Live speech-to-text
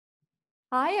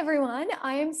Hi everyone,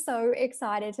 I am so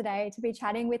excited today to be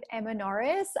chatting with Emma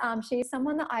Norris. She's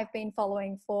someone that I've been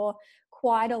following for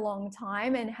quite a long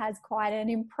time and has quite an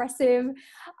impressive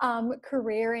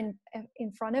career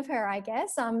in front of her, I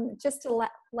guess. Just to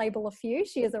label a few,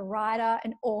 she is a writer,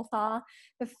 an author,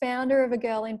 the founder of A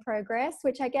Girl in Progress,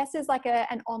 which I guess is like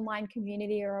an online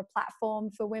community or a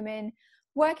platform for women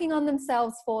working on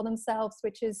themselves for themselves,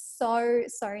 which is so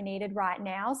needed right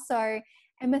now. So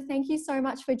Emma, thank you so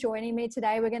much for joining me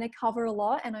today. We're going to cover a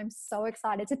lot and I'm so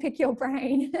excited to pick your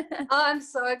brain. I'm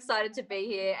so excited to be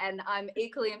here and I'm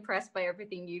equally impressed by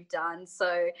everything you've done.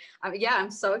 So I'm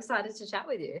so excited to chat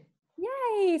with you.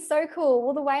 Yay, so cool.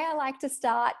 Well, the way I like to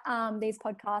start these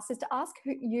podcasts is to ask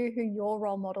who your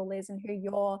role model is and who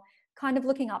you're kind of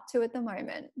looking up to at the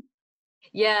moment.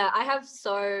 Yeah, I have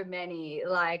so many.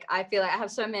 I feel like I have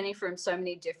so many from so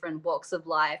many different walks of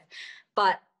life.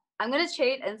 But I'm going to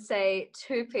cheat and say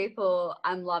two people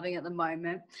I'm loving at the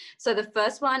moment. So the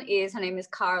first one is, her name is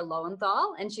Cara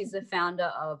Lowenthal, and she's the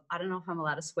founder of, I don't know if I'm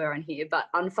allowed to swear on here, but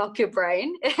Unfuck Your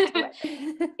Brain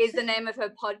is the name of her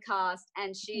podcast.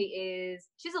 And she's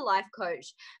a life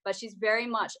coach, but she's very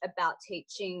much about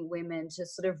teaching women to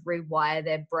sort of rewire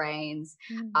their brains,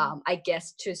 I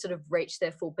guess, to sort of reach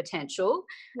their full potential.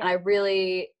 Yeah.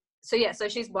 And so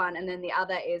she's one. And then the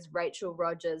other is Rachel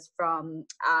Rogers from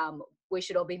We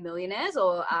Should All Be Millionaires,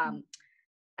 or I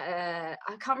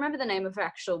can't remember the name of her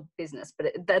actual business,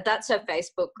 but that's her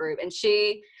Facebook group. And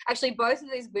she actually, both of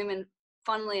these women,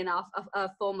 funnily enough, are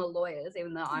former lawyers,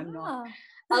 even though I'm not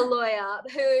a lawyer,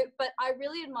 but I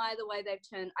really admire the way they've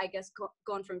turned, I guess,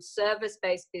 gone from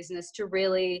service-based business to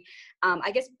really,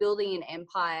 I guess, building an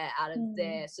empire out of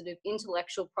their sort of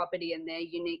intellectual property and their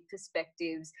unique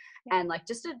perspectives and like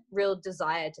just a real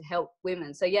desire to help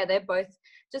women. So yeah, they're both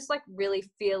just like really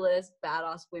fearless,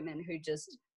 badass women who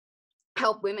just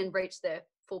help women reach their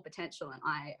full potential. And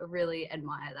I really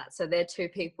admire that. So they're two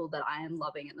people that I am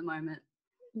loving at the moment.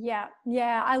 Yeah,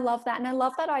 I love that. And I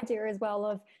love that idea as well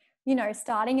of, you know,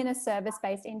 starting in a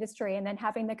service-based industry and then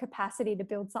having the capacity to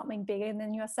build something bigger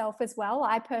than yourself as well.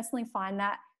 I personally find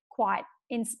that quite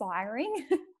inspiring.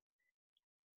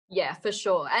 Yeah, for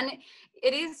sure. And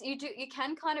it is, you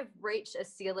can kind of reach a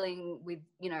ceiling with,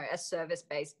 you know, a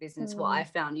service-based business. What I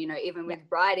found, you know, even with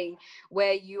writing,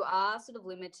 where you are sort of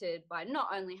limited by not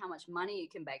only how much money you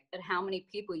can make, but how many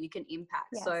people you can impact.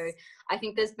 Yes. So I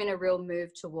think there's been a real move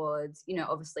towards, you know,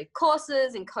 obviously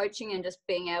courses and coaching and just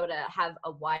being able to have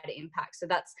a wider impact. So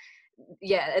that's,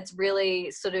 it's really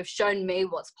sort of shown me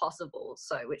what's possible.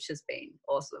 So, which has been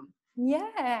awesome.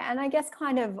 Yeah. And I guess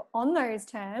kind of on those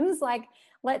terms, like,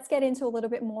 let's get into a little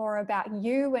bit more about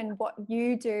you and what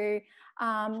you do,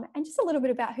 and just a little bit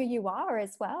about who you are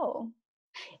as well.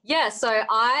 Yeah, so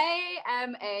I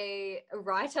am a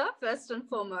writer first and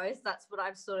foremost. That's what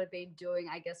I've sort of been doing,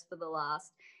 I guess, for the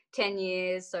last 10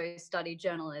 years. So studied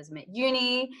journalism at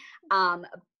uni. I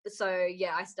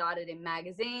started in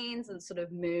magazines and sort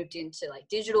of moved into like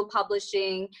digital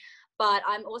publishing. But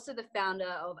I'm also the founder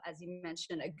of, as you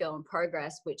mentioned, A Girl in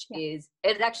Progress, which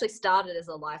it actually started as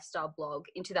a lifestyle blog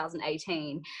in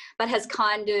 2018, but has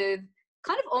kind of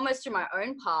almost through my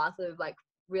own path of like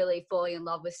really falling in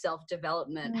love with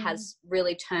self-development has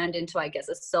really turned into, I guess,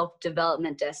 a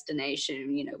self-development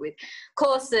destination, you know, with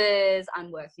courses.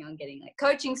 I'm working on getting like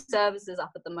coaching services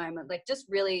up at the moment, like just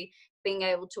really being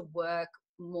able to work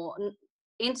more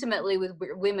intimately with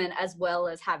women as well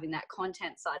as having that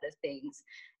content side of things.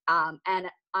 And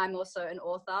I'm also an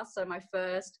author. So my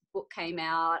first book came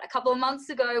out a couple of months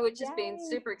ago, which has been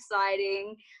super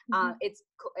exciting.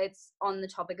 It's on the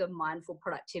topic of mindful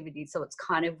productivity. So it's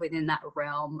kind of within that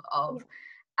realm of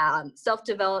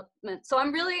self-development. So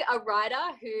I'm really a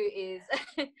writer who is,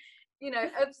 you know,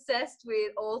 obsessed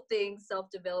with all things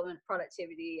self-development,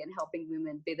 productivity, and helping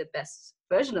women be the best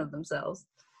version of themselves.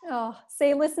 Oh,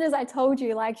 see, listeners, I told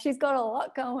you, like, she's got a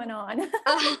lot going on.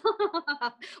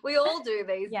 We all do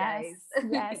these days.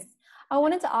 Yes. I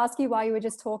wanted to ask you, while you were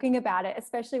just talking about it,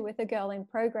 especially with A Girl in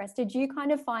Progress, did you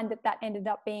kind of find that ended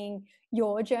up being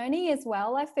your journey as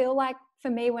well? I feel like for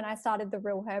me, when I started the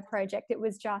Real Her project, it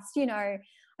was just, you know,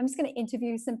 I'm just going to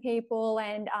interview some people,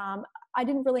 and I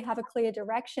didn't really have a clear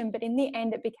direction, but in the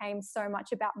end it became so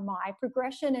much about my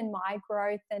progression and my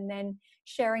growth, and then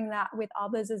sharing that with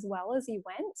others as well as you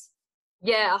went.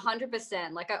 Yeah,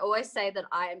 100%. Like I always say that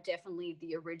I am definitely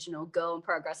the original girl in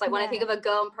progress. Like when I think of a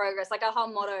girl in progress, like our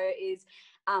whole motto is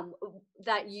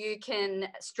that you can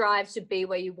strive to be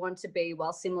where you want to be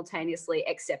while simultaneously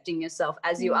accepting yourself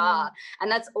as you are. And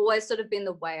that's always sort of been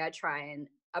the way I try and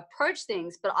approach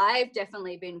things. But I've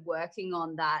definitely been working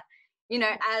on that, you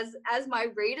know, as my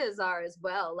readers are as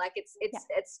well. Like it's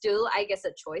still, I guess,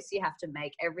 a choice you have to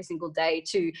make every single day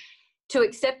to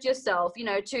accept yourself, you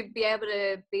know, to be able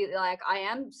to be like, I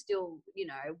am still, you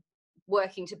know,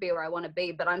 working to be where I want to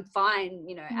be, but I'm fine,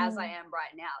 you know, as I am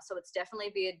right now. So it's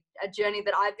definitely been a journey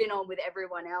that I've been on with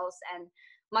everyone else, and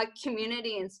my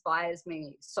community inspires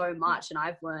me so much, and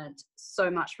I've learned so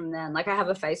much from them. Like I have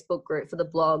a Facebook group for the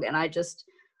blog, and I just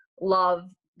love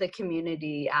the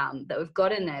community that we've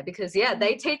got in there, because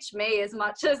they teach me as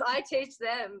much as I teach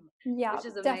them, which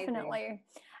is amazing. Definitely.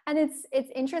 And it's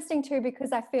interesting too,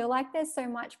 because I feel like there's so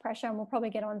much pressure, and we'll probably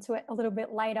get onto it a little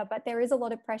bit later, but there is a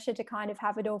lot of pressure to kind of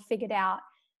have it all figured out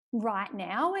right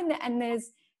now. And there's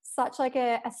such like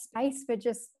a space for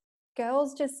just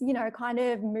girls just, you know, kind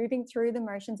of moving through the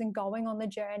motions and going on the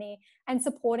journey and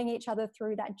supporting each other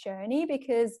through that journey,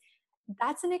 because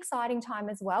that's an exciting time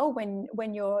as well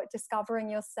when you're discovering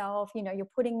yourself, you know, you're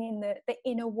putting in the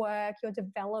inner work, you're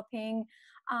developing,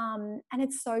 and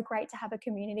it's so great to have a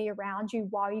community around you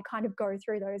while you kind of go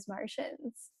through those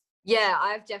motions. Yeah,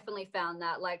 I've definitely found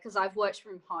that, like, because I've worked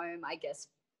from home, I guess,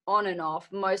 on and off,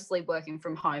 mostly working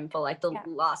from home for like the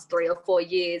last 3 or 4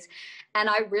 years. And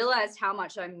I realized how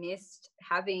much I missed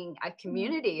having a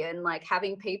community and like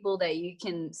having people that you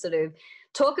can sort of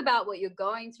talk about what you're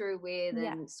going through with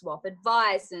and swap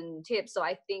advice and tips. So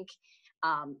I think,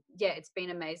 it's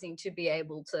been amazing to be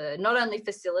able to not only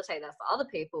facilitate that for other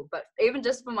people, but even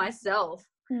just for myself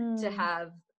to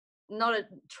have not a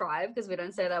tribe, because we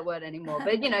don't say that word anymore,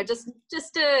 but, you know, just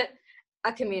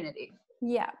a community.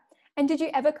 Yeah. And did you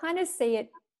ever kind of see it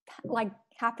like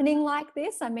happening like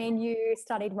this? I mean, you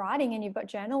studied writing and you've got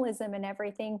journalism and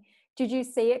everything. Did you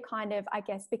see it kind of, I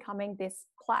guess, becoming this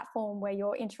platform where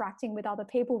you're interacting with other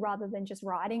people rather than just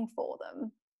writing for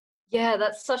them? Yeah,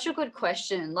 that's such a good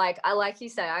question. Like you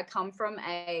say, I come from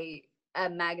a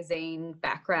magazine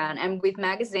background, and with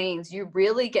magazines you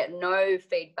really get no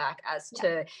feedback as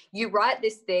to, you write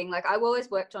this thing. Like I've always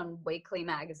worked on weekly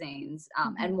magazines,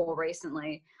 and more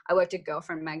recently I worked at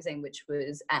Girlfriend magazine, which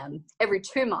was every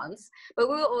 2 months, but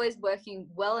we were always working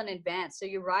well in advance. So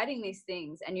you're writing these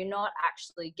things and you're not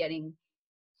actually getting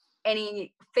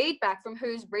any feedback from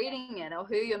who's reading it or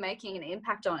who you're making an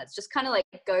impact on. It's just kind of like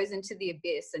it goes into the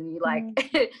abyss and you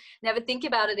like never think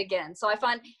about it again. So I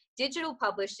find digital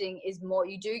publishing is more,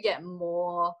 you do get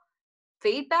more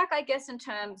feedback, I guess, in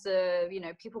terms of, you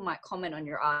know, people might comment on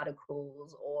your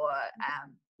articles or,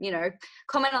 you know,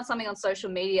 comment on something on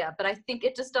social media, but I think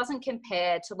it just doesn't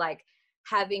compare to like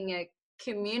having a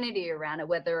community around it,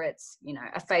 whether it's, you know,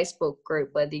 a Facebook group,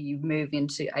 whether you move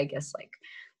into, I guess, like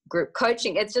group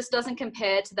coaching. It just doesn't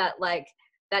compare to that, like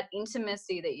that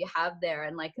intimacy that you have there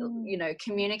and like, you know,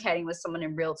 communicating with someone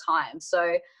in real time.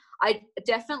 So I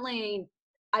definitely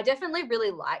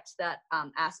really liked that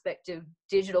aspect of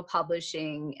digital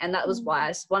publishing, and that was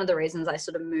why one of the reasons I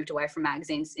sort of moved away from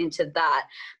magazines into that.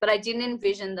 But I didn't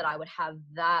envision that I would have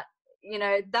that, you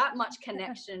know, that much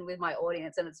connection with my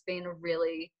audience, and it's been a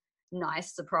really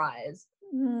nice surprise.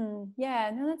 Yeah,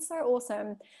 no, that's so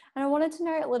awesome. And I wanted to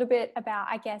know a little bit about,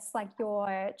 I guess, like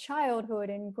your childhood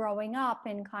and growing up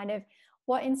and kind of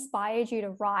what inspired you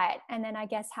to write. And then I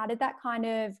guess, how did that kind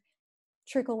of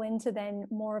trickle into then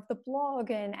more of the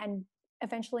blog and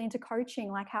eventually into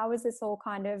coaching? Like, how was this all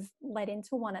kind of led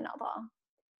into one another?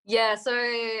 Yeah, so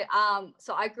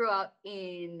I grew up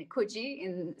in Coogee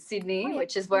in Sydney,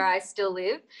 which is where I still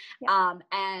live.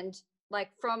 And like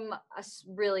from a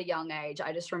really young age,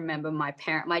 I just remember my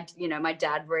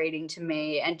dad reading to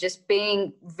me and just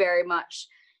being very much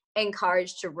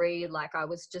encouraged to read. Like I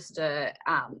was just an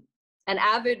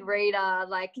avid reader.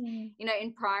 Like, you know,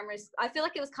 in primary, I feel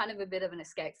like it was kind of a bit of an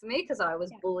escape for me because I was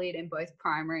bullied in both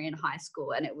primary and high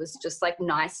school, and it was just like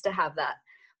nice to have that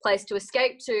place to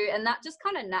escape to. And that just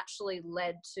kind of naturally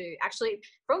led to, actually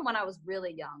from when I was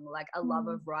really young, like a love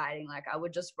of writing. Like I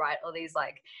would just write all these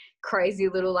like crazy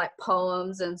little like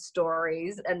poems and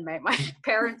stories and make my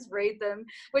parents read them,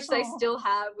 which they still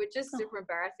have, which is super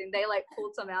embarrassing. They like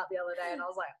pulled some out the other day and I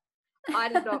was like, I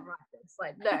did not write this.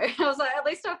 Like, no. I was like, at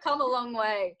least I've come a long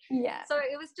way. Yeah. So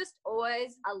it was just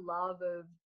always a love of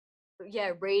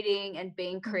reading and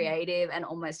being creative and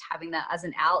almost having that as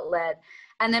an outlet.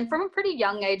 And then from a pretty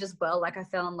young age as well, like I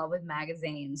fell in love with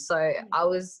magazines. So I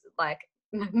was like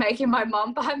making my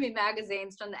mom buy me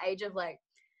magazines from the age of like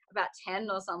about 10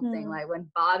 or something, like when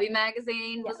Barbie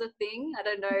magazine was a thing. I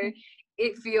don't know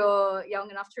if you're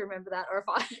young enough to remember that, or if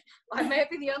I may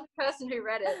have been the only person who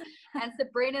read it. And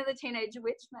Sabrina the Teenage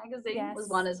Witch magazine was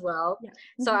one as well.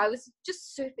 So I was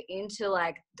just super into,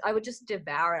 like, I would just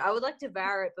devour it. I would like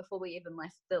devour it before we even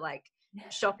left the like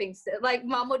shopping, like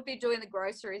mum would be doing the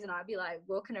groceries and I'd be like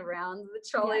walking around the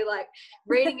trolley, like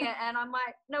reading it, and I'm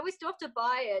like, no, we still have to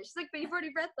buy it. She's like, but you've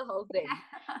already read the whole thing.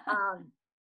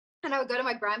 And I would go to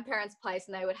my grandparents' place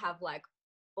and they would have like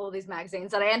all these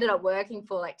magazines that I ended up working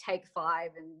for, like Take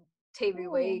 5 and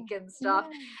TV Week and stuff.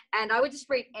 And I would just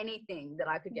read anything that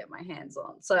I could get my hands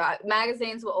on. So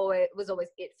magazines was always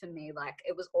it for me. Like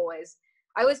it was always,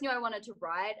 I always knew I wanted to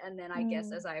write. And then I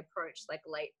guess as I approached like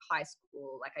late high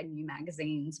school, like I knew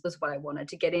magazines was what I wanted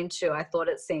to get into. I thought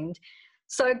it seemed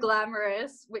so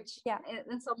glamorous, which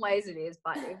in some ways it is,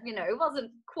 but you know, it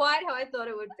wasn't quite how I thought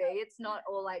it would be. It's not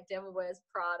all like Devil Wears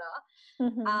Prada.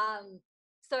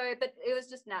 So, but it was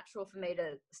just natural for me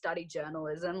to study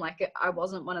journalism. Like I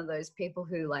wasn't one of those people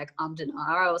who like and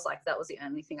I was like, that was the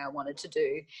only thing I wanted to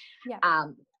do.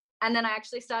 And then I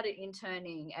actually started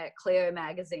interning at Clio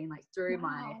magazine, like through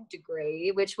my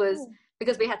degree, which was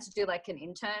because we had to do like an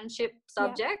internship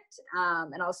subject.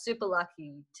 And I was super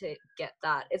lucky to get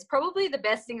that. It's probably the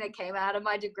best thing that came out of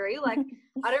my degree. Like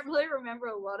I don't really remember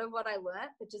a lot of what I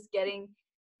learned, but just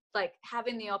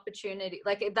having the opportunity,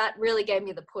 like that really gave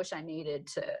me the push I needed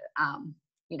to,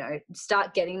 you know,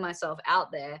 start getting myself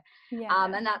out there.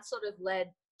 And that sort of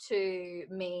led to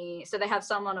me. So they have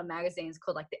someone on magazines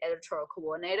called like the editorial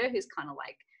coordinator, who's kind of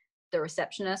like the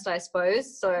receptionist, I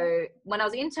suppose. So when I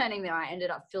was interning there, I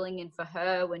ended up filling in for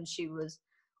her when she was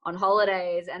on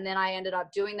holidays. And then I ended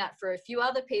up doing that for a few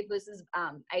other people. This is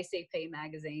ACP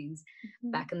magazines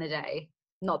back in the day,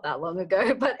 not that long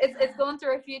ago, but it's gone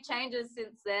through a few changes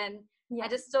since then. I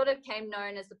just sort of came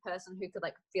known as the person who could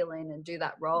like fill in and do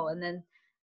that role. And then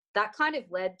that kind of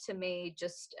led to me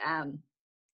just,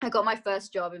 I got my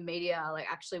first job in media, like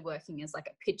actually working as like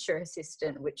a picture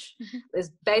assistant, which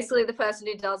is basically the person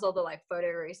who does all the like photo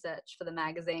research for the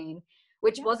magazine,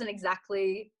 which wasn't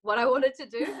exactly what I wanted to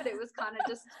do, but it was kind of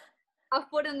just a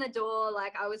foot in the door.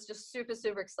 Like I was just super,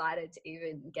 super excited to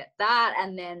even get that.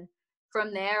 And then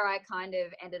from there, I kind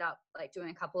of ended up like doing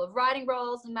a couple of writing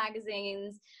roles in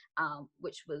magazines,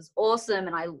 which was awesome.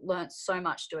 And I learned so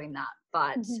much doing that.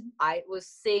 But I was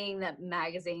seeing that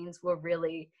magazines were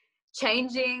really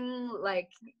changing, like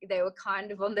they were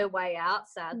kind of on their way out,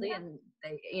 sadly. And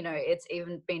they, you know, it's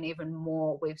been even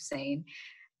more. We've seen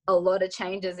a lot of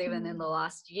changes even in the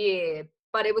last year.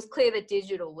 But it was clear that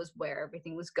digital was where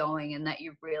everything was going, and that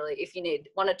you really, if you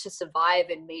wanted to survive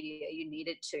in media, you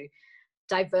needed to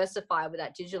diversify with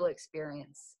that digital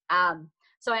experience.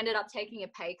 So I ended up taking a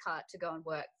pay cut to go and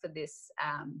work for this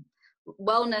online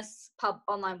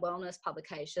wellness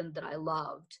publication that I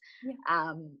loved,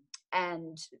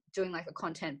 and doing like a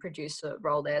content producer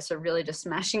role there. So really just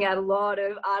smashing out a lot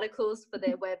of articles for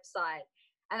their website.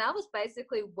 And that was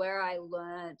basically where I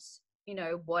learned, you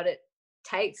know, what it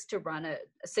takes to run a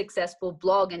successful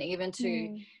blog, and even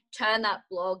to turn that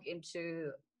blog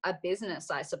into a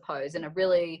business, I suppose. And it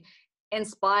really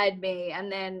inspired me. And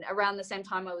then around the same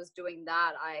time I was doing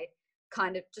that, I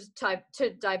kind of just to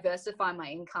diversify my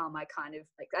income, I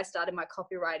started my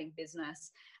copywriting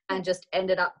business and just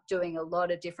ended up doing a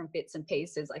lot of different bits and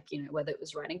pieces, like, you know, whether it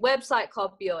was writing website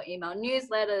copy or email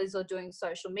newsletters or doing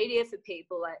social media for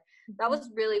people. Like that was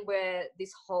really where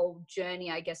this whole journey,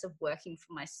 I guess, of working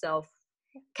for myself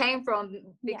came from,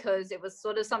 because it was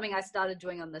sort of something I started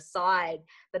doing on the side,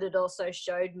 but it also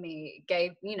showed me,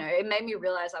 it made me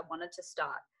realize I wanted to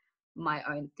start my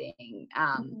own thing.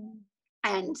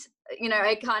 And, you know,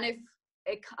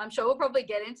 I'm sure we'll probably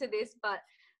get into this, but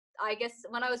I guess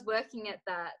when I was working at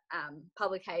that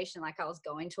publication, like I was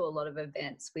going to a lot of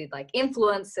events with like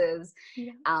influencers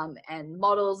and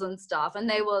models and stuff, and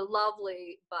they were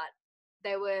lovely, but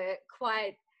they were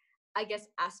quite, I guess,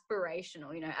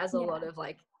 aspirational, you know, as a lot of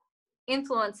like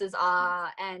influencers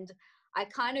are. And I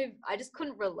just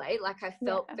couldn't relate. Like I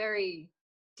felt very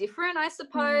different, I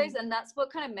suppose. And that's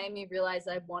what kind of made me realize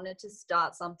I wanted to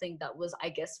start something that was, I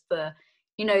guess, for,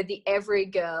 you know, the every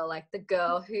girl, like the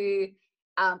girl who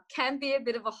can be a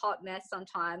bit of a hot mess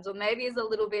sometimes, or maybe is a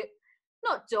little bit,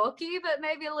 not dorky, but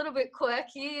maybe a little bit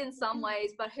quirky in some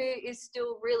ways, but who is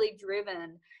still really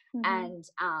driven and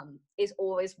is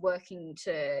always working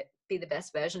to be the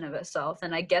best version of herself.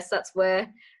 And I guess that's what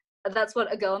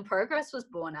A Girl in Progress was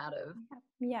born out of.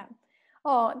 Yeah.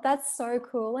 Oh, that's so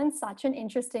cool, and such an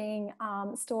interesting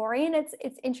story. And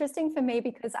it's interesting for me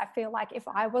because I feel like if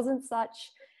I wasn't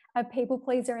such a people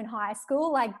pleaser in high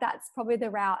school, like that's probably the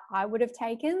route I would have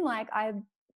taken. Like I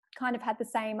kind of had the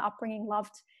same upbringing,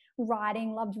 loved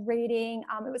writing, loved reading.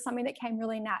 It was something that came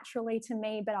really naturally to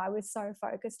me, but I was so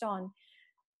focused on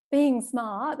being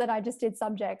smart that I just did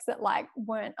subjects that like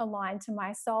weren't aligned to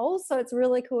my soul. So it's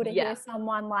really cool to hear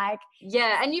someone like,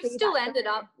 and you've still ended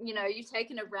up, you know, you've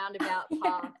taken a roundabout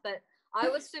path, but I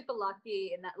was super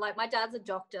lucky in that, like, my dad's a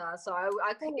doctor, so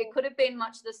it Oh, could have been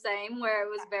much the same, where it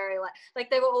was very like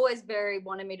they were always very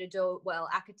wanted me to do well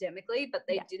academically, but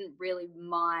they yeah. didn't really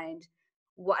mind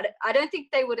what. I don't think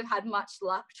they would have had much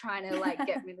luck trying to like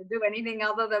get me to do anything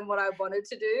other than what I wanted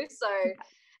to do. So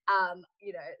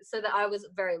you know, so that I was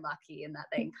very lucky in that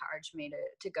they encouraged me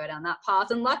to go down that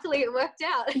path, and luckily it worked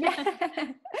out. Yeah,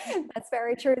 that's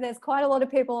very true. There's quite a lot of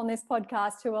people on this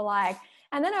podcast who are like,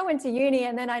 and then I went to uni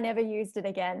and then I never used it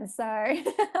again. So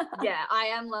Yeah, I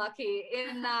am lucky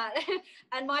in that.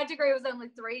 And my degree was only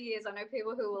 3 years. I know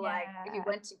people who were like, who yeah,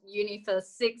 went to uni for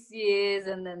 6 years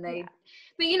and then yeah,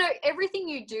 but you know, everything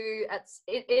you do,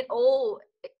 it all,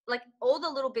 like all the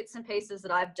little bits and pieces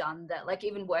that I've done, that like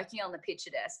even working on the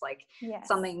picture desk, like yes,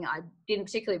 something I didn't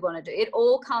particularly want to do, it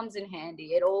all comes in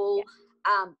handy. It yeah, all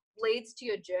leads to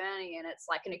your journey, and it's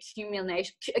like an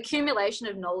accumulation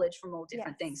of knowledge from all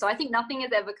different things. yes, So I think nothing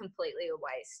is ever completely a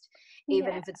waste,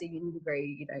 even yeah. if it's a uni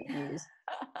degree you don't use.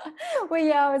 Well,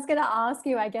 yeah, I was going to ask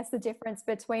you, I guess, the difference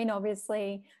between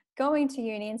obviously going to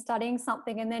uni and studying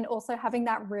something and then also having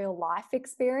that real life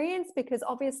experience, because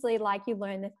obviously, like, you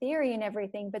learn the theory and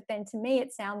everything, but then to me,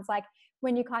 it sounds like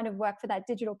when you kind of work for that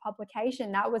digital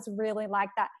publication, that was really like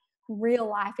that real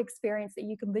life experience that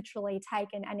you could literally take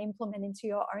and implement into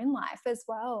your own life as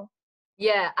well.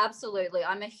 Yeah, absolutely.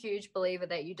 I'm a huge believer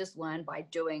that you just learn by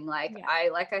doing. Yeah.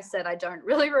 Like I said, I don't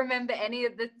really remember any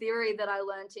of the theory that I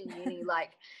learned in uni.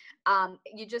 Like,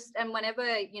 you just, and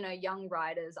whenever, you know, young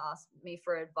writers ask me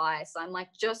for advice, I'm like,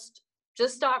 just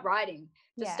start writing.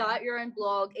 Just Yeah. start your own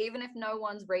blog, even if no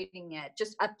one's reading it.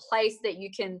 Just a place that you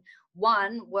can,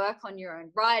 one, work on your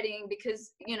own writing,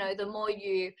 because, you know, the more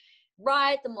you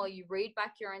write, the more you read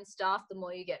back your own stuff, the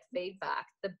more you get feedback,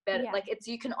 the better. Yeah. Like, it's,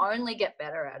 you can only get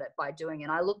better at it by doing it.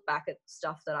 I look back at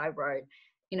stuff that I wrote,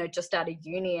 you know, just out of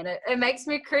uni, and it makes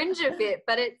me cringe a bit,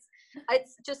 but it's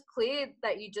just clear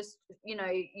that you just, you know,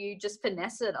 you just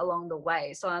finesse it along the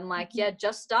way. So I'm like, Mhm. yeah,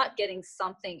 just start getting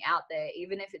something out there,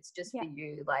 even if it's just Yeah. for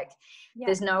you. Like, Yeah.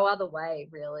 there's no other way,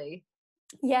 really.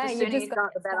 Yeah. The You sooner you just got to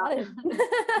start, the get better.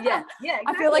 started. Yeah,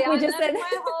 I feel exactly. like we just said,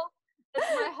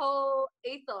 That's my whole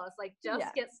ethos. Like, yeah.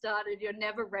 just get started. You're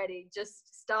never ready.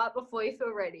 Just start before you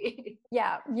feel ready.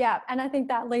 Yeah, yeah. And I think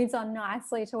that leads on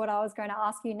nicely to what I was going to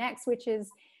ask you next, which is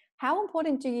how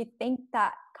important do you think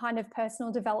that kind of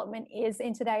personal development is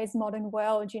in today's modern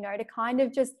world, you know, to kind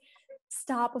of just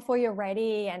start before you're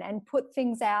ready and put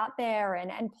things out there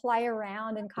and play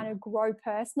around and kind of grow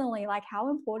personally? Like, how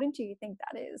important do you think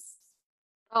that is?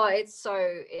 Oh, it's so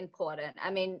important. I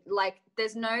mean, like,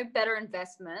 there's no better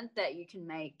investment that you can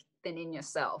make than in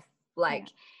yourself. Yeah. Like,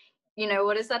 you know,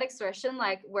 what is that expression?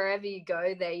 Like, wherever you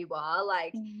go, there you are.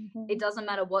 Like, it Hmm. doesn't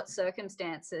matter what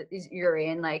circumstances you're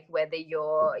in, like whether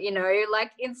you're, you know,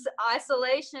 like in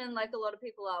isolation, like a lot of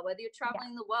people are, whether you're Yeah.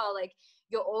 traveling the world, like,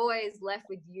 you're always left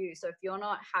with you. So if you're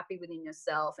not happy within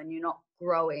yourself and you're not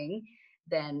growing,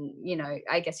 then, you know,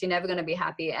 I guess you're never going to be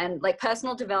happy. And like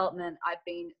personal development, I've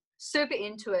been super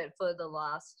into it for the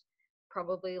last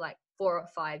probably like 4 or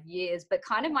 5 years, but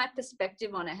kind of my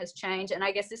perspective on it has changed. And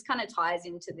I guess this kind of ties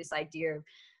into this idea of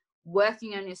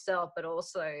working on yourself, but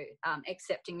also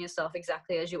accepting yourself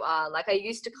exactly as you are. Like, I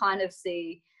used to kind of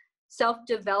see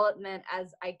self-development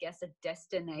as, I guess, a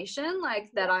destination,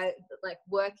 like that Yes. I like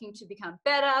working to become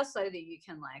better so that you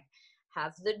can like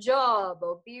have the job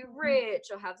or be Mhm.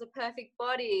 rich or have the perfect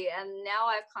body. And now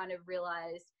I've kind of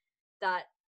realized that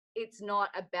it's not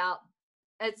about,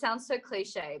 it sounds so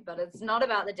cliche, but it's not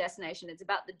about the destination. It's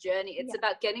about the journey. It's Yeah.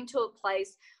 about getting to a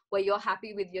place where you're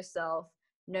happy with yourself,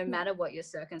 no Yeah. matter what your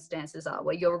circumstances are,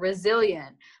 where you're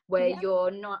resilient, where Yeah.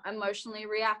 you're not emotionally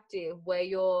reactive, where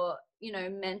you're, you know,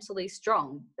 mentally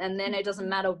strong. And then it doesn't Mhm.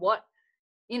 matter what,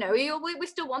 you know, we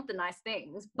still want the nice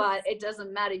things, but Yes. it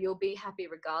doesn't matter. You'll be happy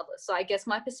regardless. So I guess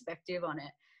my perspective on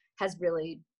it has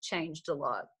really changed a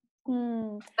lot.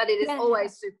 Mm. But it is Yeah.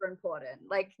 always super important.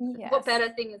 Like, what Yes. better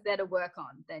thing is there to work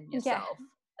on than Yeah. yourself?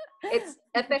 It's For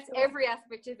affects sure. every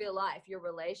aspect of your life, your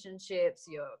relationships,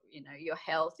 your, you know, your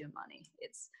health, your money.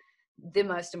 It's the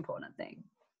most important thing.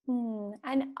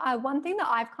 And one thing that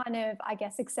I've kind of, I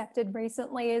guess, accepted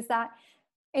recently is that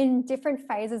in different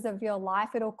phases of your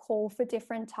life, it'll call for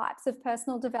different types of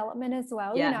personal development as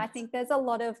well. You know, Yeah. I think there's a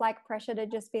lot of like pressure to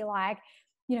just be like,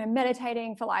 you know,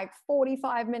 meditating for like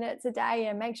 45 minutes a day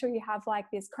and make sure you have like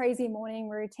this crazy morning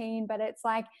routine. But it's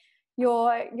like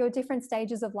your different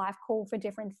stages of life call for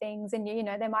different things. And, you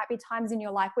know, there might be times in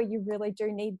your life where you really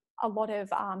do need a lot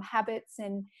of habits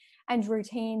and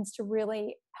routines to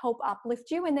really help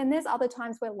uplift you. And then there's other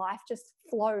times where life just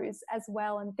flows as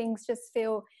well and things just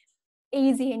feel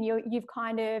easy, and you're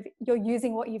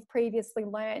using what you've previously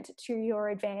learned to your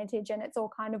advantage, and it's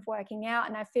all kind of working out.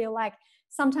 And I feel like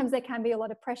sometimes there can be a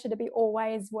lot of pressure to be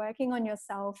always working on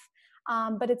yourself,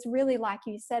 but it's really, like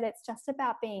you said, it's just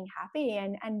about being happy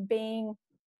and being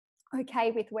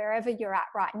okay with wherever you're at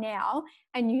right now,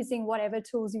 and using whatever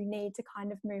tools you need to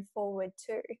kind of move forward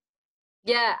too.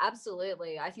 Yeah,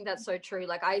 absolutely. I think that's so true.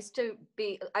 Like I used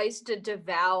to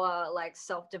devour like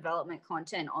self-development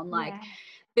content on like Yeah,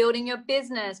 building your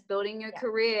business, building your yeah,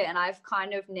 career. And I've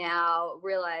kind of now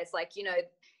realized, like, you know,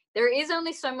 there is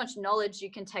only so much knowledge you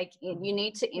can take in. You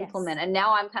need to yes, implement. And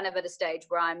now I'm kind of at a stage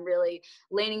where I'm really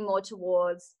leaning more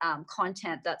towards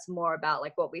content that's more about,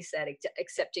 like what we said,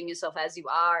 accepting yourself as you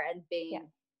are and yeah, being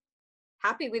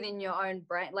happy within your own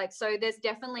brain. Like, so there's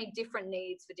definitely different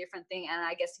needs for different things. And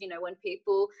I guess, you know, when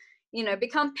people, you know,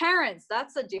 become parents,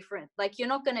 that's a different, like, you're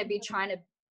not going to be trying to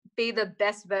be the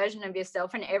best version of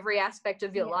yourself in every aspect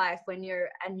of your yeah, life. When you're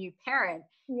a new parent,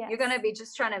 you're going to yes, be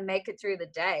just trying to make it through the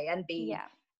day and be, yeah.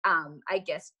 I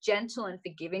guess, gentle and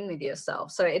forgiving with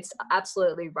yourself. So it's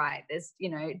absolutely right. There's, you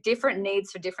know, different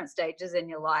needs for different stages in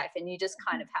your life, and you just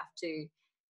kind of have to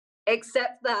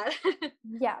accept that.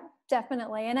 Yeah,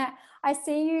 definitely. And I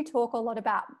see you talk a lot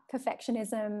about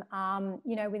perfectionism,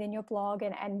 within your blog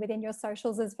and within your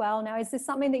socials as well. Now, is this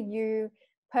something that you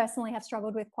personally have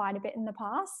struggled with quite a bit in the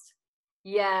past?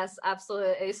 Yes,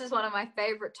 absolutely. This is one of my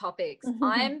favorite topics.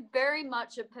 I'm very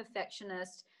much a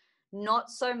perfectionist, not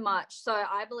so much. So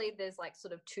I believe there's like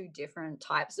sort of two different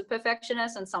types of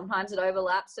perfectionists, and sometimes it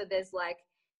overlaps. So there's like,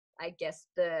 I guess,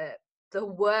 the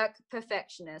work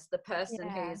perfectionist, the person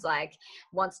Yeah. who's like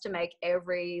wants to make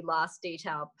every last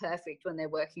detail perfect when they're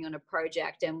working on a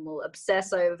project and will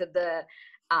obsess over the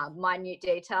minute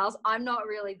details. I'm not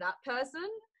really that person.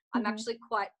 I'm Hmm. actually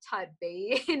quite type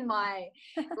B in my,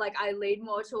 like, I lead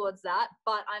more towards that,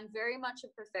 but I'm very much a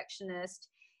perfectionist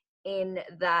in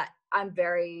that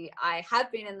I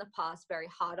have been in the past very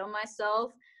hard on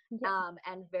myself, Yeah.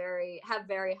 and have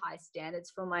very high standards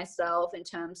for myself in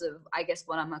terms of, I guess,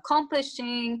 what I'm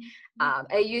accomplishing. Yeah.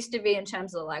 It used to be in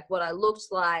terms of like what I looked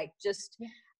like, just Yeah.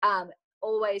 um,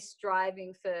 always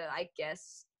striving for,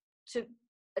 to,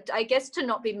 to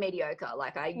not be mediocre.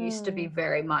 Like I used to be Mm.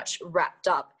 very much wrapped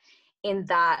up in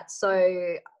that.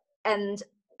 So, and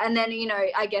and then, you know,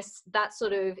 I guess that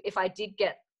sort of, if I did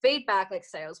get feedback, like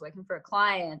say I was working for a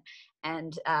client,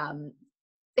 and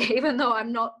even though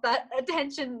I'm not that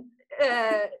attention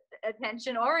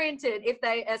oriented, if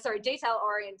they detail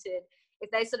oriented,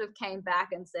 if they sort of came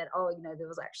back and said, oh, you know, there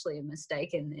was actually a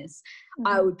mistake in this,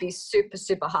 I Mhm. would be super,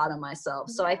 super hard on myself.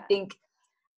 So I Yeah. think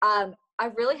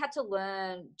I've really had to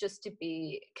learn just to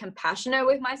be compassionate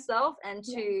with myself, and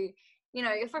Yeah. to, you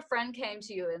know, if a friend came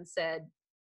to you and said,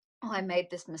 oh, I made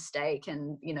this mistake,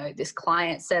 and, you know, this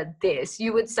client said this,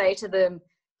 you would say to them,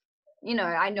 you know,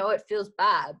 I know it feels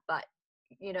bad, but,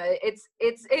 you know, it's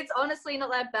honestly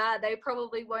not that bad. They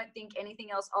probably won't think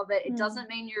anything else of it. It Mm. doesn't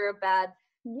mean you're a bad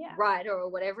Yeah. writer or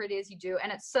whatever it is you do,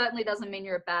 and it certainly doesn't mean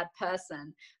you're a bad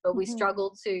person, but we Mhm.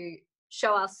 struggle to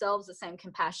show ourselves the same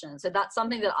compassion. So that's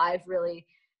something that I've really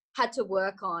had to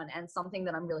work on, and something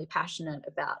that I'm really passionate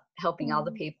about helping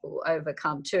other Mm. people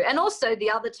overcome too. And also the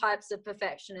other types of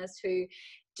perfectionists who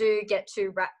do get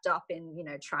too wrapped up in, you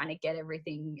know, trying to get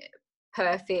everything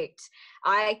perfect.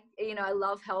 I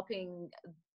love helping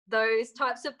those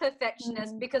types of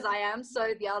perfectionists, Mm. because I am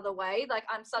so the other way. Like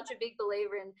I'm such a big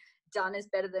believer in done is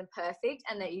better than perfect,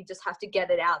 and that you just have to get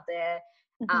it out there,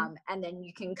 Mhm. and then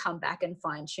you can come back and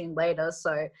fine tune later.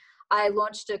 So I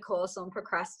launched a course on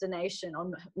procrastination,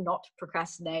 on not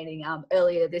procrastinating,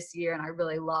 earlier this year, and I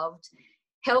really loved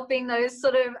helping those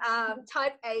sort of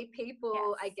type A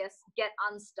people, I Yes. guess, get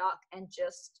unstuck and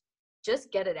just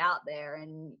get it out there.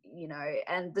 And, you know,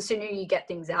 and the sooner you get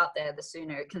things out there, the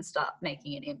sooner it can start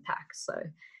making an impact. So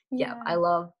yeah, Yeah.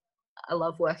 I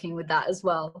love working with that as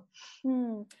well.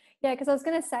 Mm. Yeah, because I was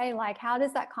going to say, like, how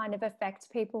does that kind of affect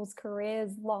people's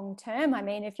careers long term? I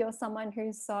mean, if you're someone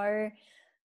who's so,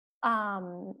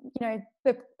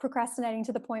 procrastinating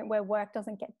to the point where work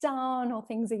doesn't get done, or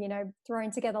things are, thrown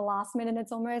together last minute,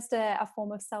 it's almost a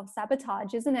form of self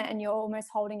sabotage, isn't it? And you're almost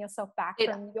holding yourself back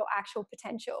It from your actual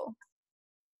potential.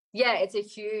 Yeah, it's a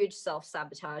huge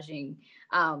self-sabotaging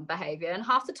behavior, and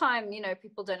half the time, you know,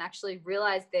 people don't actually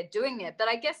realize they're doing it. But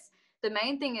I guess the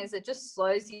main thing is it just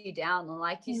slows you down, and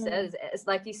like you Mm. said, it's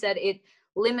like you said, it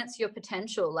limits your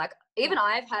potential. Like Yeah. even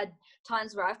I've had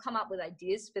times where I've come up with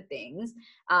ideas for things,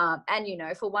 and, you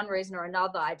know, for one reason or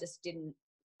another, I just didn't.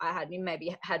 I had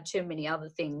maybe had too many other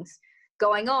things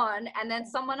going on, and then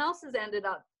someone else has ended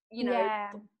up, you know,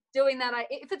 Yeah. doing that.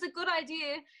 If it's a good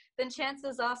idea, then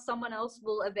chances are someone else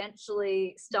will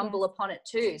eventually stumble upon it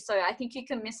too. So I think you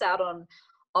can miss out on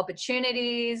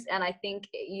opportunities, and I think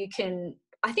you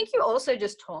also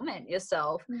just torment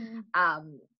yourself,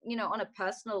 you know, on a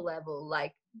personal level,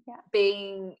 like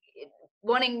trying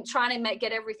to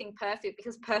get everything perfect,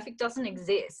 because perfect doesn't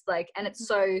exist. Like, and it's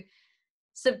so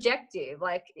subjective.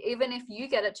 Like, even if you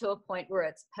get it to a point where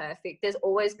it's perfect, there's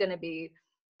always going to be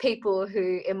people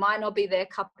who it might not be their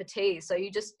cup of tea. So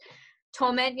you just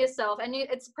torment yourself, and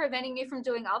it's preventing you from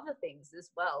doing other things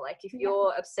as well. Like, if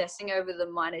you're obsessing over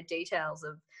the minor details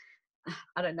of,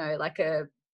 I don't know, like a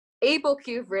ebook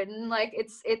you've written, like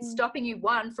it's stopping you,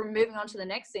 one, from moving on to the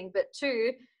next thing, but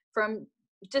two, from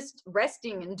just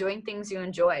resting and doing things you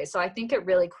enjoy. So I think it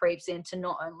really creeps into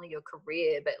not only your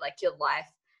career, but like your life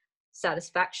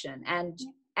satisfaction, and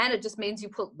it just means you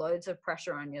put loads of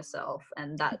pressure on yourself,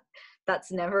 and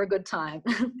that's never a good time.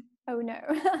 Oh no.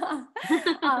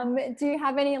 Do you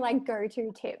have any like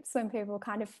go-to tips when people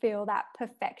kind of feel that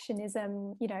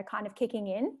perfectionism, you know, kind of kicking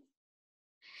in?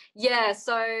 Yeah,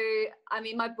 so I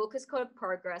mean, my book is called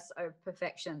Progress Over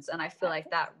Perfections, and I feel like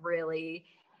that really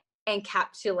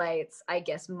encapsulates, I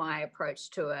guess, my approach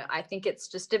to it. I think it's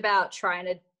just about trying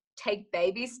to take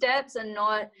baby steps and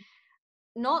not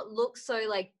look so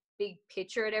like big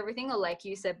picture at everything, or like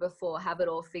you said before, have it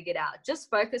all figured out. Just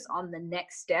focus on the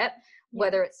next step,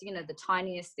 whether it's, you know, the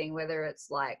tiniest thing, whether it's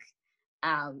like,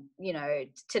 you know,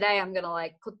 today I'm gonna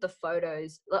like put the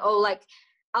photos, or like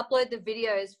upload the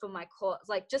videos for my course.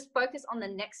 Like, just focus on the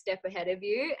next step ahead of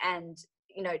you, and,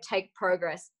 you know, take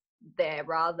progress there,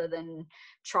 rather than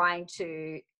trying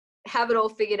to have it all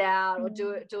figured out or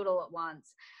do it all at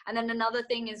once. And then another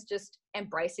thing is just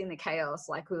embracing the chaos,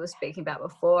 like we were speaking about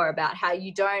before, about how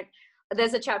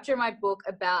there's a chapter in my book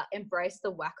about embrace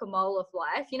the whack-a-mole of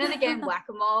life. You know the game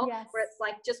whack-a-mole? Where it's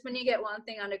like, just when you get one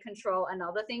thing under control,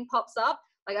 another thing pops up.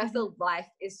 Like, I feel life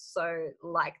is so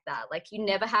like that. Like, you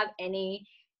never have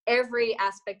every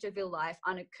aspect of your life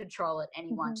under control at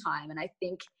any one time. And I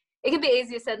think it can be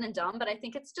easier said than done, but I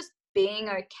think it's just being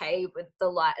okay with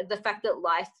the fact that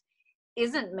life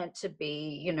isn't meant to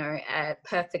be, you know, a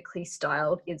perfectly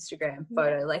styled Instagram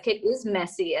photo. Like, it is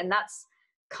messy, and that's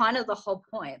kind of the whole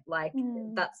point. Like,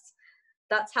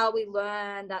 that's how we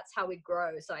learn, that's how we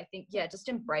grow. So I think, just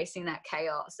embracing that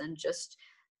chaos, and just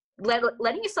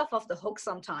letting yourself off the hook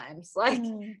sometimes, like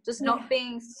just not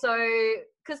being so,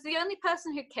 because the only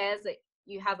person who cares that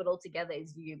you have it all together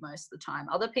is you most of the time.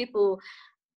 Other people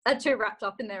are too wrapped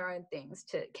up in their own things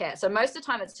to care. So most of the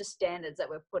time it's just standards that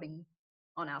we're putting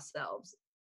on ourselves.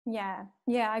 Yeah,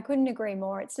 I couldn't agree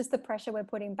more. It's just the pressure we're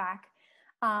putting back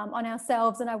on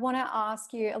ourselves. And I want to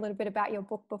ask you a little bit about your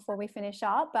book before we finish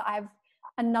up, but I have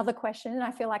another question, and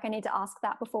I feel like I need to ask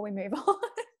that before we move on.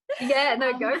 Yeah,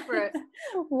 no, go for it.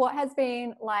 What has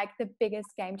been like the biggest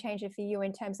game changer for you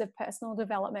in terms of personal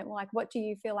development? Like, what do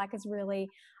you feel like has really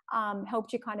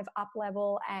helped you kind of up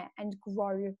level and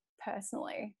grow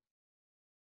personally?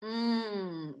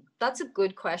 That's a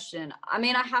good question. I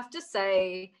mean, I have to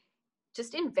say,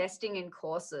 just investing in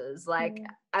courses. Like,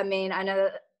 I mean, I know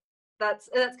that's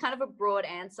kind of a broad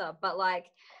answer, but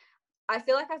like, I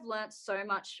feel like I've learned so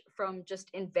much from just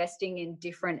investing in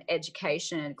different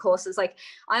education courses. Like,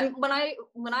 when I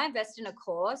invest in a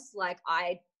course, like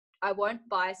I won't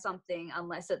buy something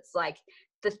unless it's like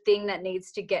the thing that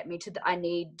needs to get me to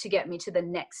the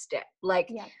next step. Like,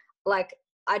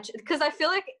 because I feel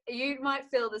like you might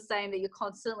feel the same, that you're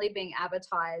constantly being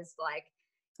advertised, like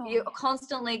you're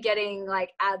constantly getting like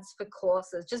ads for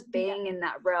courses, just being in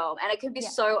that realm, and it can be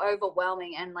so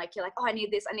overwhelming, and like you're like, oh, I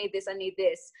need this.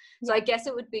 So I guess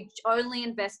it would be only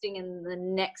investing in the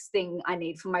next thing I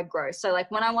need for my growth. So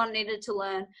like, when I needed to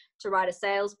learn to write a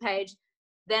sales page,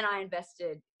 then I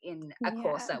invested in a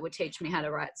course that would teach me how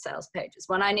to write sales pages.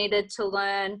 When I needed to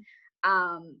learn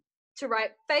to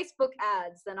write Facebook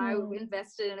ads, then I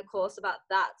invested in a course about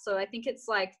that. So I think it's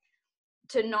like,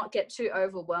 to not get too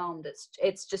overwhelmed.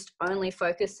 It's just only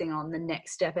focusing on the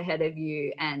next step ahead of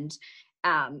you. And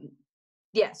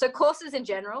so courses in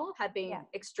general have been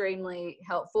extremely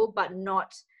helpful, but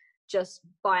not just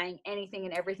buying anything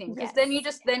and everything, because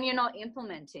then you're not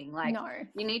implementing. Like,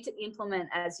 you need to implement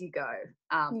as you go.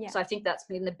 So I think that's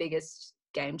been the biggest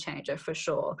game changer for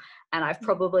sure, and I've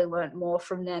probably learned more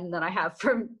from them than I have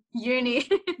from uni.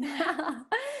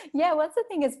 Well, that's the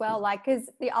thing as well, like, because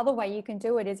the other way you can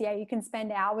do it is you can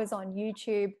spend hours on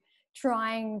YouTube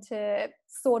trying to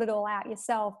sort it all out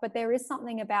yourself, but there is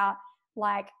something about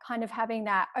like kind of having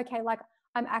that, okay, like,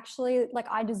 I'm actually like,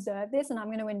 I deserve this, and I'm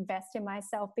going to invest in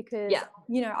myself because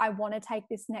you know, I want to take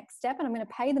this next step, and I'm going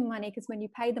to pay the money, because when you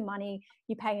pay the money,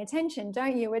 you pay attention,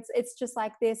 don't you? It's just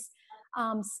like this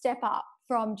step up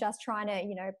from just trying to,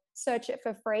 you know, search it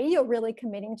for free. You're really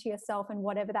committing to yourself and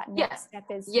whatever that next step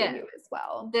is for you as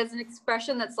well. There's an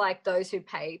expression that's like, those who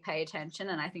pay attention.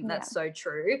 And I think that's so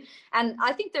true. And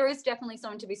I think there is definitely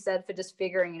something to be said for just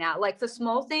figuring it out. Like for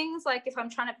small things, like if I'm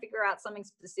trying to figure out something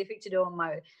specific to do on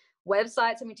my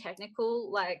website, something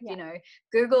technical, like, you know,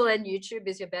 Google and YouTube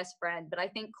is your best friend. But I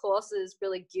think courses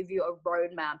really give you a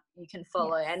roadmap you can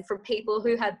follow, and for people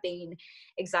who have been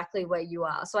exactly where you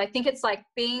are. So I think it's like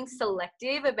being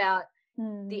selective about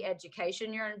the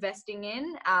education you're investing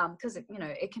in, because, you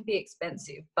know, it can be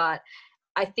expensive, but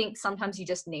I think sometimes you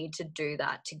just need to do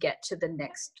that to get to the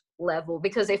next level.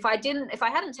 Because if I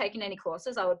hadn't taken any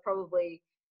courses, I would probably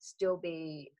still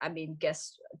be, I mean,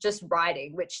 just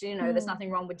writing, which, you know, there's nothing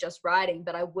wrong with just writing,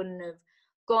 but I wouldn't have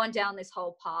gone down this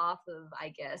whole path of, I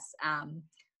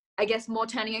guess more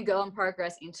turning a girl in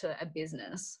progress into a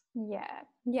business.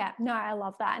 Yeah. No, I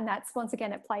love that. And that's, once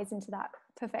again, it plays into that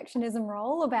perfectionism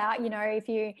role about, you know, if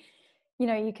you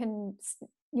know, you can,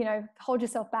 you know, hold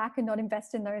yourself back and not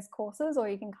invest in those courses, or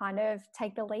you can kind of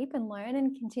take the leap and learn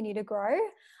and continue to grow.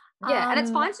 And it's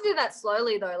fine to do that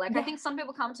slowly though. Like I think some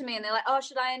people come to me and they're like, oh,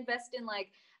 should I invest in like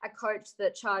a coach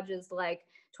that charges like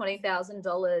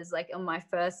 $20,000 like on my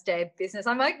first day of business?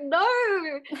 I'm like, no,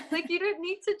 like you don't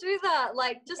need to do that.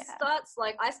 Like just starts,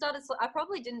 like I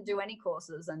probably didn't do any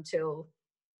courses until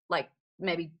like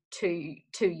maybe two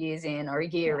years in or a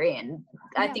year in.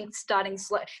 I think starting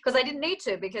slow, because I didn't need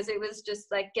to, because it was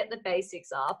just like get the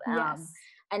basics up.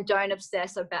 And don't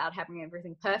obsess about having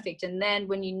everything perfect. And then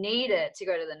when you need it to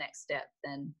go to the next step,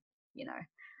 then, you know,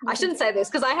 I shouldn't say this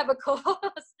because I have a course.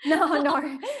 No,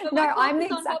 I'm the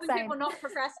exact same. People not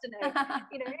procrastinate.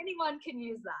 You know, anyone can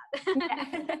use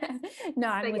that. No,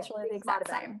 I'm literally the exact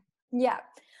same. Yeah.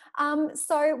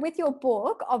 So with your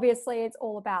book, obviously it's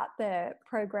all about the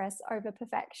progress over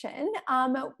perfection.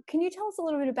 Can you tell us a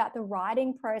little bit about the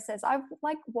writing process? I've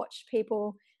like watched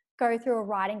people go through a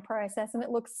writing process and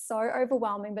it looks so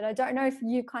overwhelming, but I don't know if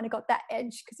you kind of got that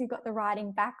edge because you've got the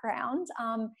writing background.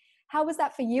 How was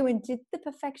that for you, and did the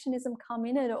perfectionism come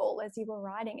in at all as you were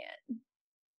writing it?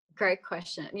 Great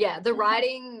question. Yeah, the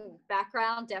writing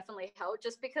background definitely helped,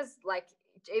 just because like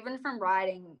even from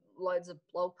writing loads of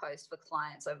blog posts for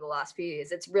clients over the last few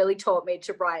years, it's really taught me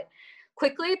to write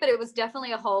quickly, but it was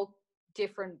definitely a whole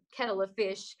different kettle of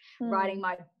fish writing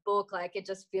my book. Like it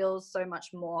just feels so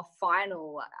much more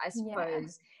final, I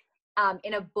suppose,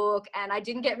 in a book. And I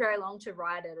didn't get very long to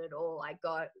write it at all. I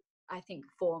got, I think,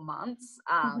 4 months.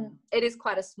 It is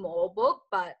quite a small book,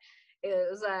 but it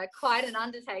was quite an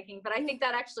undertaking. But I think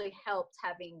that actually helped,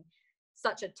 having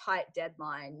such a tight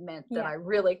deadline meant that I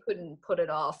really couldn't put it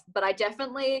off. But I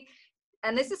definitely,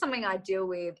 and this is something I deal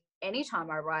with anytime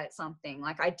I write something,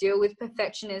 like I deal with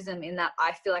perfectionism in that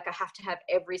I feel like I have to have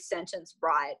every sentence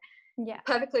right,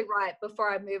 perfectly right,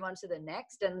 before I move on to the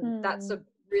next. And that's a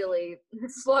really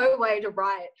slow way to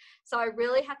write. So I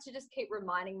really had to just keep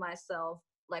reminding myself,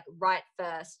 like, write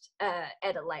first,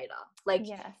 edit later. Like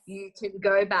you can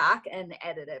go back and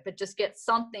edit it, but just get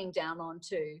something down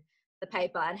onto the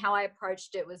paper. And how I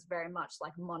approached it was very much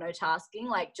like monotasking,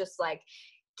 like just like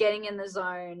getting in the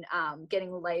zone,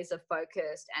 getting laser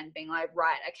focused and being like,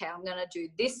 right, okay, I'm going to do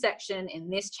this section in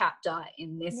this chapter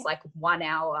in this like 1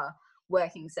 hour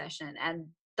working session. And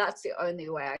that's the only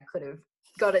way I could have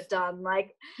got it done.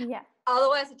 Like,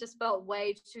 otherwise it just felt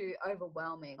way too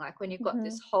overwhelming. Like when you've got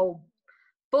this whole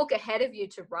book ahead of you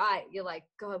to write, you're like,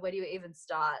 God, where do you even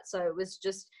start? So it was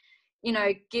just, you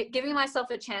know, giving myself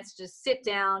a chance to just sit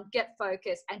down, get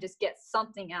focused, and just get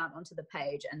something out onto the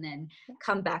page, and then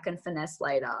come back and finesse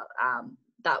later.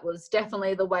 That was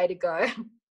definitely the way to go.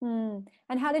 And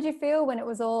how did you feel when it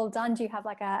was all done? Do you have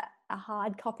like a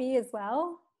hard copy as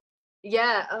well?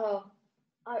 Yeah. Oh,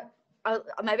 I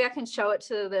maybe I can show it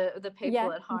to the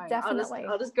people at home. Definitely.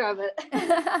 I'll just grab it.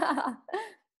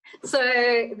 So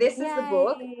this is the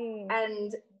book,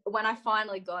 and when I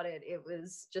finally got it, it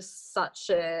was just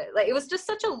such a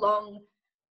long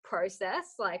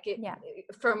process. Like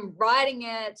from writing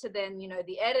it to then, you know,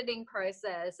 the editing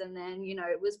process, and then, you know,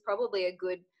 it was probably a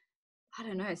good, I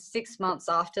don't know, 6 months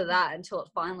after that until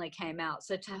it finally came out.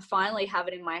 So to finally have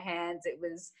it in my hands, it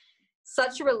was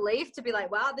such a relief to be like,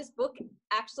 wow, this book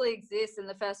actually exists. And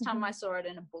the first time I saw it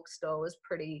in a bookstore was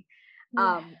pretty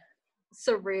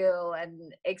surreal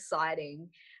and exciting.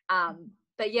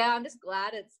 But yeah, I'm just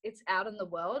glad it's out in the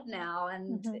world now.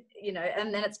 And you know,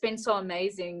 and then it's been so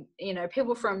amazing, you know,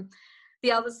 people from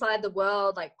the other side of the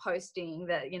world like posting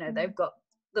that, you know, they've got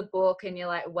the book, and you're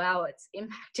like, wow, it's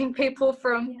impacting people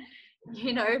from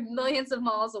you know, millions of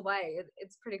miles away.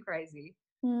 It's pretty crazy.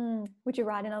 Would you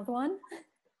write another one?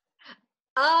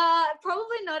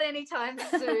 Probably not anytime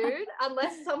soon,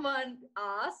 unless someone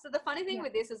asks. So the funny thing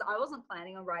with this is I wasn't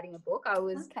planning on writing a book. I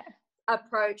was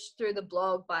approached through the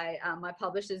blog by my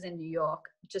publishers in New York.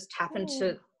 Just happened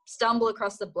to stumble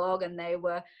across the blog, and they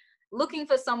were looking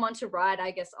for someone to write,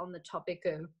 I guess, on the topic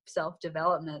of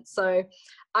self-development. So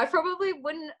I probably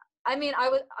wouldn't, I mean,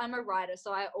 I'm a writer,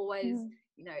 so I always,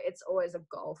 you know, it's always a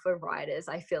goal for writers.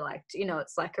 I feel like, you know,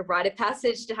 it's like a rite of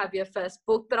passage to have your first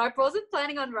book, but I wasn't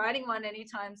planning on writing one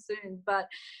anytime soon. But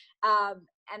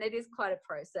and it is quite a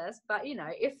process. But you know,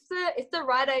 if the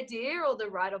right idea or the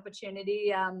right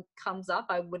opportunity comes up,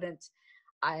 I wouldn't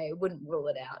rule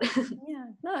it out. Yeah,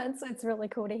 no, it's really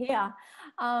cool to hear.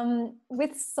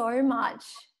 With so much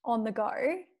on the go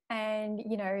and,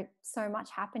 you know, so much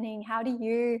happening, how do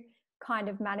you kind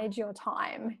of manage your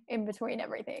time in between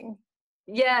everything?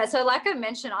 Yeah, so like I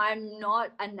mentioned, I'm not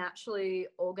a naturally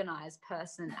organized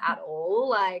person at all.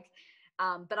 Like,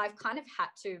 but I've kind of had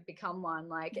to become one,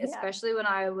 like, especially when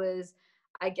I was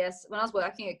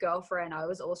working at Girlfriend, I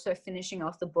was also finishing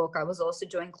off the book. I was also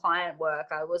doing client work.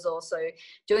 I was also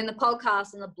doing the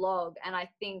podcast and the blog. And I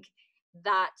think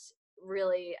that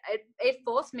really, it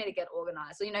forced me to get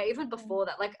organized. So, you know, even before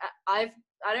that, like I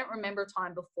don't remember a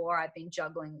time before I've been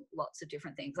juggling lots of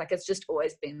different things. Like it's just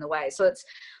always been the way. So it's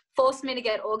forced me to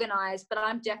get organized, but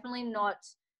I'm definitely not,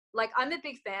 like, I'm a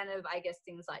big fan of, I guess,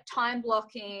 things like time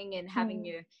blocking and having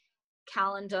your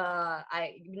calendar,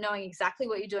 knowing exactly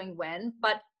what you're doing when,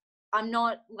 but I'm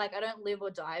not, like, I don't live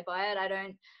or die by it. I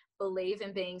don't believe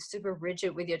in being super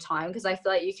rigid with your time, because I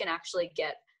feel like you can actually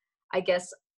get, I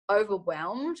guess,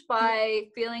 overwhelmed by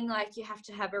feeling like you have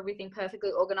to have everything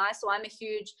perfectly organized. So I'm a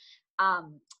huge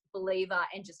believer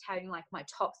in just having like my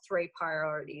top 3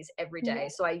 priorities every day.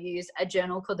 So I use a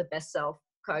journal called the Best Self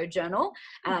Code Journal,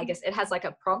 and I guess it has like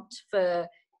a prompt for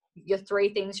your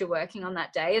 3 things you're working on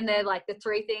that day, and they're like the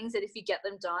 3 things that if you get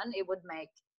them done, it would make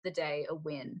the day a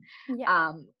win.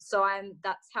 So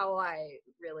that's how I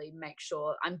really make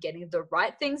sure I'm getting the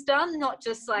right things done, not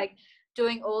just like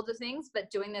doing all the things, but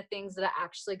doing the things that are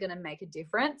actually going to make a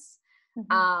difference.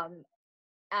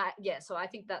 So I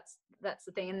think that's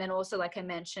the thing. And then also, like I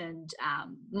mentioned,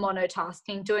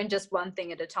 monotasking, doing just one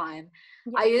thing at a time.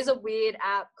 I use a weird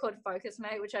app called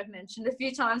Focusmate, which I've mentioned a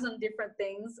few times on different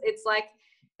things. It's like,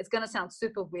 it's going to sound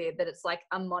super weird, but it's like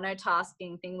a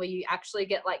monotasking thing where you actually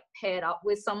get like paired up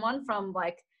with someone from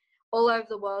like all over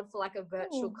the world for like a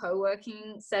virtual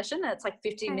co-working session. It's like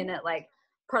 50-minute like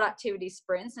productivity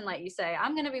sprints, and like you say,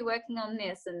 I'm going to be working on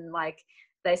this, and like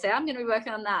they say, I'm going to be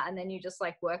working on that, and then you just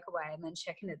like work away and then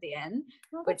check in at the end.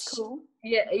 That's cool.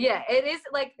 Yeah, it is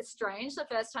like strange the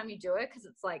first time you do it, because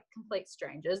it's like complete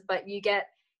strangers, but you get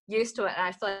used to it. And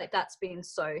I feel like that's been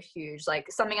so huge. Like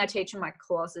something I teach in my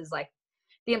course is like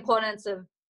the importance of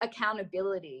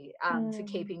accountability for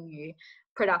keeping you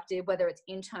productive, whether it's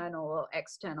internal or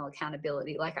external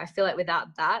accountability. Like I feel like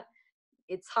without that,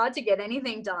 it's hard to get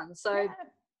anything done. So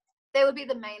they would be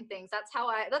the main things. That's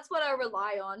what I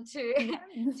rely on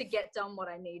to get done what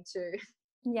I need to.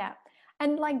 Yeah.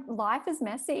 And like life is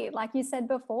messy, like you said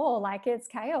before, like it's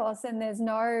chaos and there's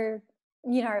no,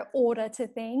 you know, order to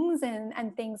things,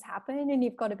 and things happen, and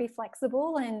you've got to be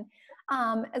flexible. And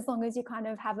as long as you kind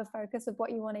of have a focus of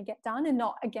what you want to get done and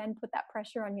not, again, put that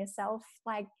pressure on yourself,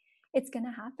 like it's going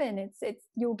to happen. It's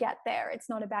you'll get there. It's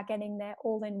not about getting there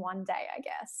all in one day, I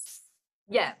guess.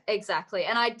 Yeah, exactly.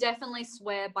 And I definitely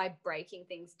swear by breaking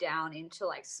things down into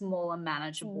like smaller,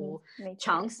 manageable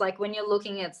chunks. Like when you're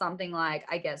looking at something like,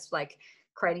 I guess, like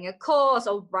creating a course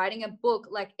or writing a book,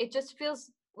 like it just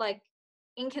feels like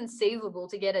inconceivable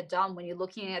to get it done when you're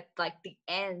looking at like the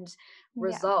end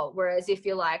result. Whereas if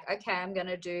you're like, okay, I'm going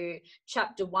to do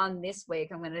chapter 1 this week,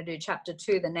 I'm going to do chapter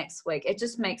 2 the next week, it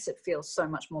just makes it feel so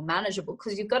much more manageable,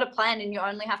 because you've got a plan and you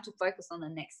only have to focus on the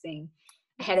next thing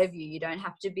ahead of you. You don't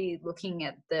have to be looking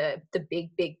at the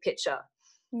big picture.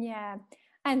 Yeah.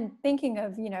 And thinking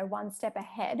of, you know, one step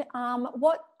ahead,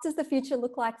 what does the future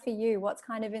look like for you? What's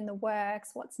kind of in the works?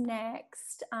 What's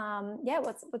next?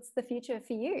 What's the future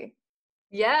for you?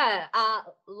 Yeah,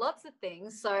 lots of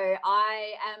things. So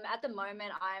I am, at the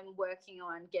moment, I'm working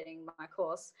on getting my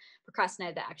course,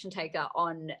 Procrastinate the Action Taker,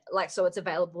 on, like, so it's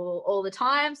available all the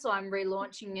time. So I'm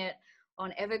relaunching it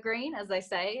on Evergreen, as they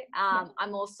say.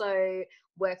 I'm also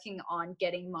working on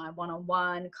getting my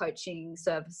one-on-one coaching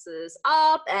services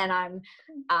up, and I'm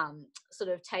sort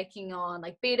of taking on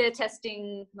like beta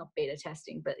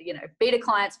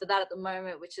clients for that at the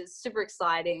moment, which is super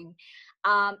exciting.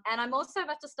 And I'm also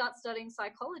about to start studying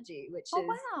psychology, which is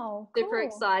super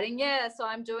exciting. Yeah, so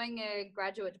I'm doing a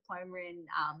graduate diploma in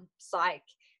psych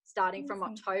starting from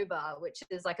October, which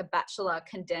is like a bachelor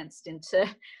condensed into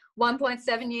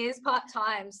 1.7 years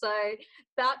part-time. So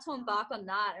about to embark on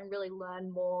that and really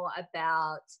learn more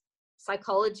about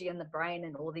psychology and the brain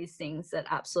and all these things that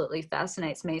absolutely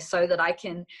fascinates me, so that I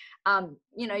can,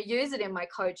 use it in my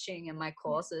coaching and my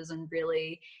courses and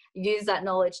really use that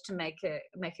knowledge to make a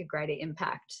greater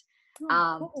impact.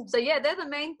 Cool. So yeah, they're the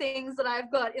main things that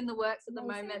I've got in the works at the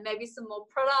moment. Maybe some more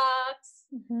products.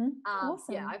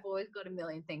 Awesome. Yeah, I've always got a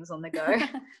million things on the go.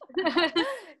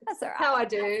 That's all right. How I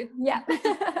do. Yeah.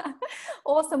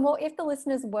 Awesome. Well, if the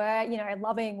listeners were,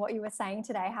 loving what you were saying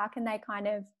today, how can they kind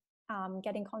of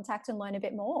get in contact and learn a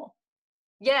bit more?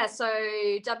 Yeah, so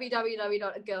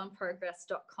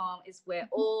www.agirlinprogress.com is where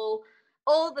all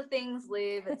the things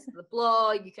live. It's the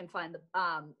blog. You can find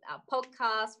our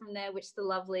podcast from there, which the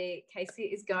lovely Casey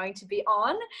is going to be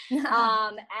on.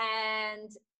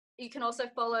 And you can also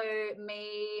follow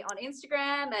me on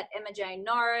Instagram at Emma Jane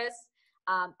Norris,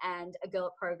 and A Girl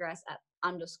at Progress at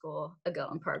 _A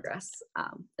Girl in Progress,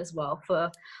 as well,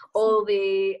 for all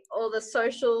the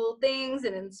social things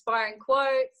and inspiring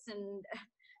quotes and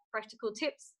practical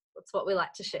tips. That's what we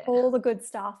like to share. All the good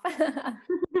stuff.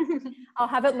 I'll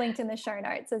have it linked in the show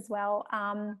notes as well.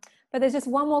 But there's just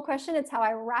one more question. It's how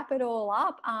I wrap it all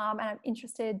up. And I'm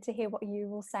interested to hear what you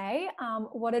will say.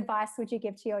 What advice would you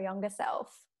give to your younger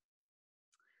self?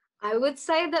 I would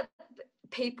say that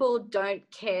people don't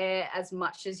care as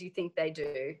much as you think they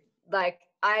do. Like,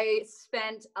 I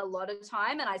spent a lot of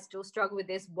time, and I still struggle with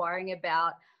this, worrying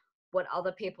about what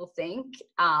other people think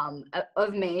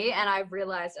of me. And I've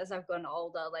realized as I've gotten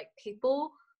older, like,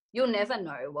 you'll never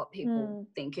know what people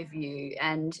think of you.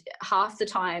 And half the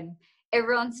time,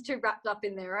 everyone's too wrapped up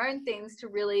in their own things to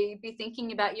really be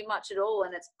thinking about you much at all.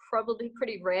 And it's probably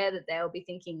pretty rare that they'll be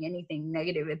thinking anything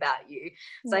negative about you.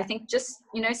 So I think just,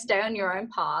 stay on your own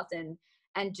path and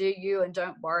do you, and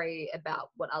don't worry about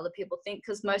what other people think,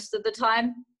 because most of the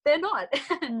time they're not.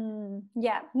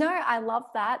 Yeah, no, I love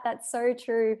that. That's so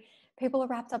true. People are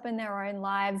wrapped up in their own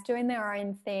lives, doing their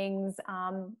own things.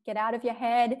 Get out of your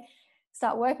head,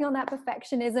 start working on that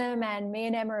perfectionism, and me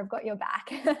and Emma have got your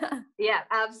back. Yeah,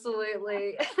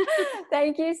 absolutely.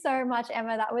 Thank you so much,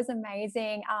 Emma. That was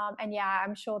amazing. And yeah,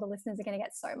 I'm sure the listeners are going to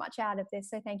get so much out of this.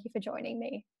 So thank you for joining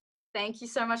me. Thank you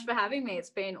so much for having me. It's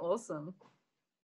been awesome.